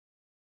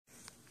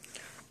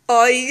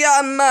Oh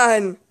yeah,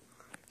 man.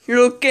 You're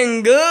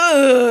looking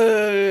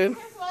good.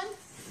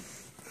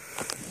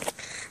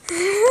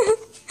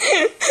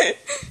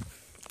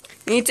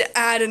 Need to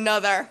add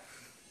another.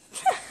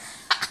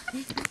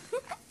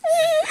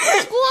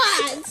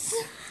 What?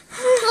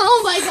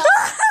 Oh my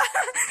god.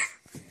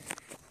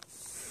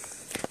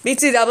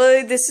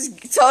 BTW, this is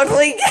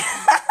totally...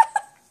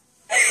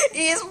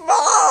 He's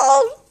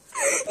bald.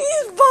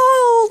 He's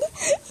bald.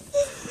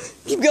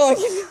 Keep going,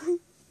 keep going.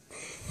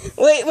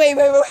 Wait.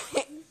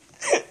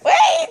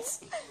 Wait!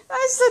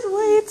 I said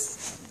wait.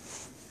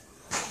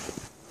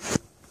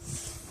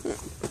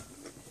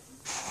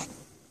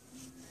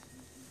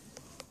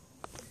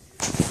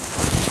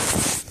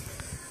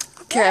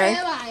 Okay.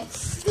 Where am I?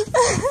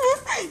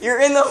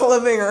 You're in the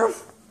living room.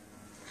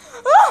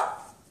 Ah!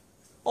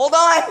 Hold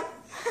on.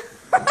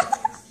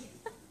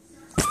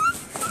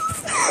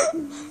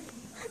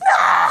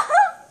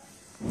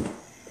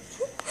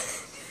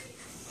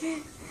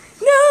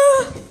 No.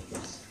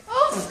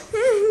 Oh,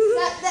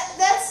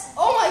 that's.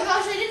 Oh my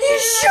gosh! I didn't You even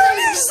shoot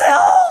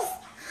yourself.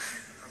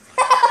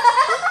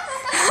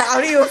 How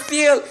do you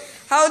feel?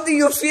 How do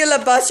you feel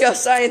about your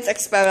science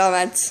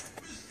experiment?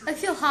 I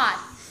feel hot.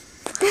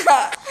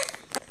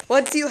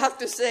 What do you have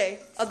to say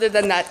other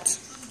than that?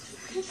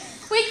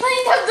 We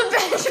cleaned up the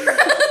bedroom.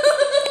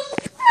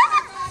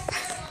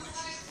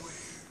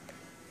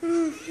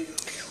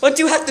 What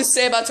do you have to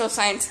say about your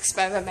science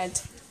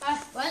experiment?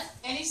 What?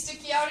 Any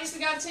sticky outies we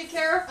gotta take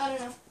care of? I don't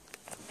know.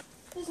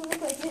 Doesn't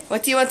look like it.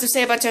 What do you want to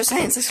say about your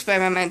science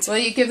experiment? Will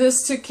you give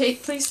this to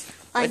Kate, please?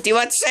 What do you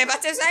want to say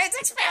about your science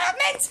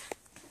experiment?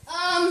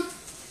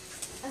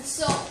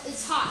 So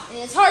it's hot and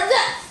it's hard to.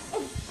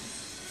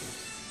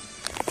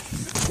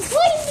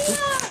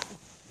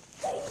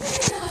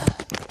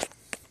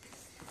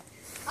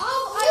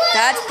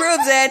 That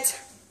proves it.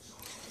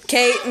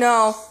 Kate,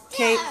 no.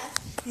 Kate,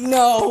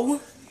 no.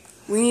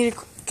 We need to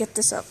get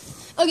this up.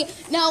 Okay,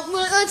 now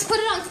let's put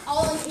it on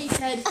all on Kate's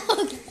head.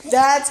 Okay.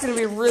 That's gonna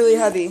be really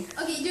heavy.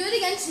 Okay, do it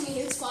again to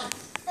me. It's fun.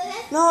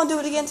 No, do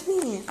it again to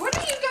me. What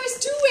are you guys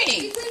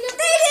doing? They did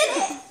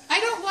it. I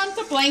don't want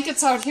the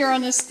blankets out here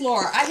on this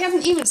floor. I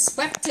haven't even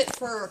swept it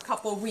for a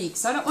couple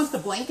weeks. I don't want the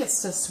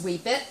blankets to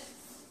sweep it.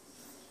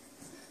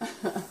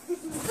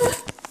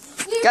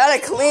 Gotta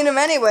clean them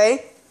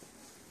anyway.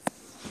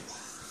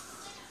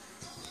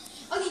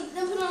 Okay,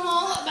 then put them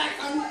all back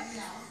on the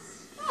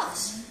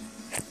house.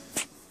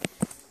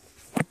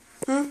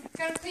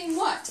 Gotta clean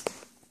what?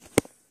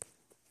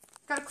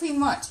 Gotta clean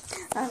what?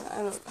 I don't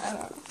know.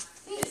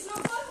 It's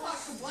not fun to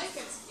wash the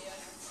blankets, kid.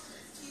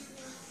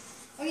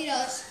 Okay,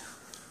 let's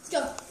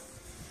go.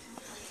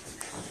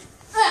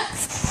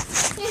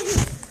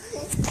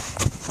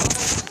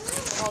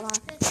 Hold on.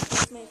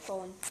 It's my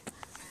phone.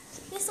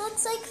 This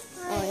looks like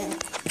fun. Oh yeah.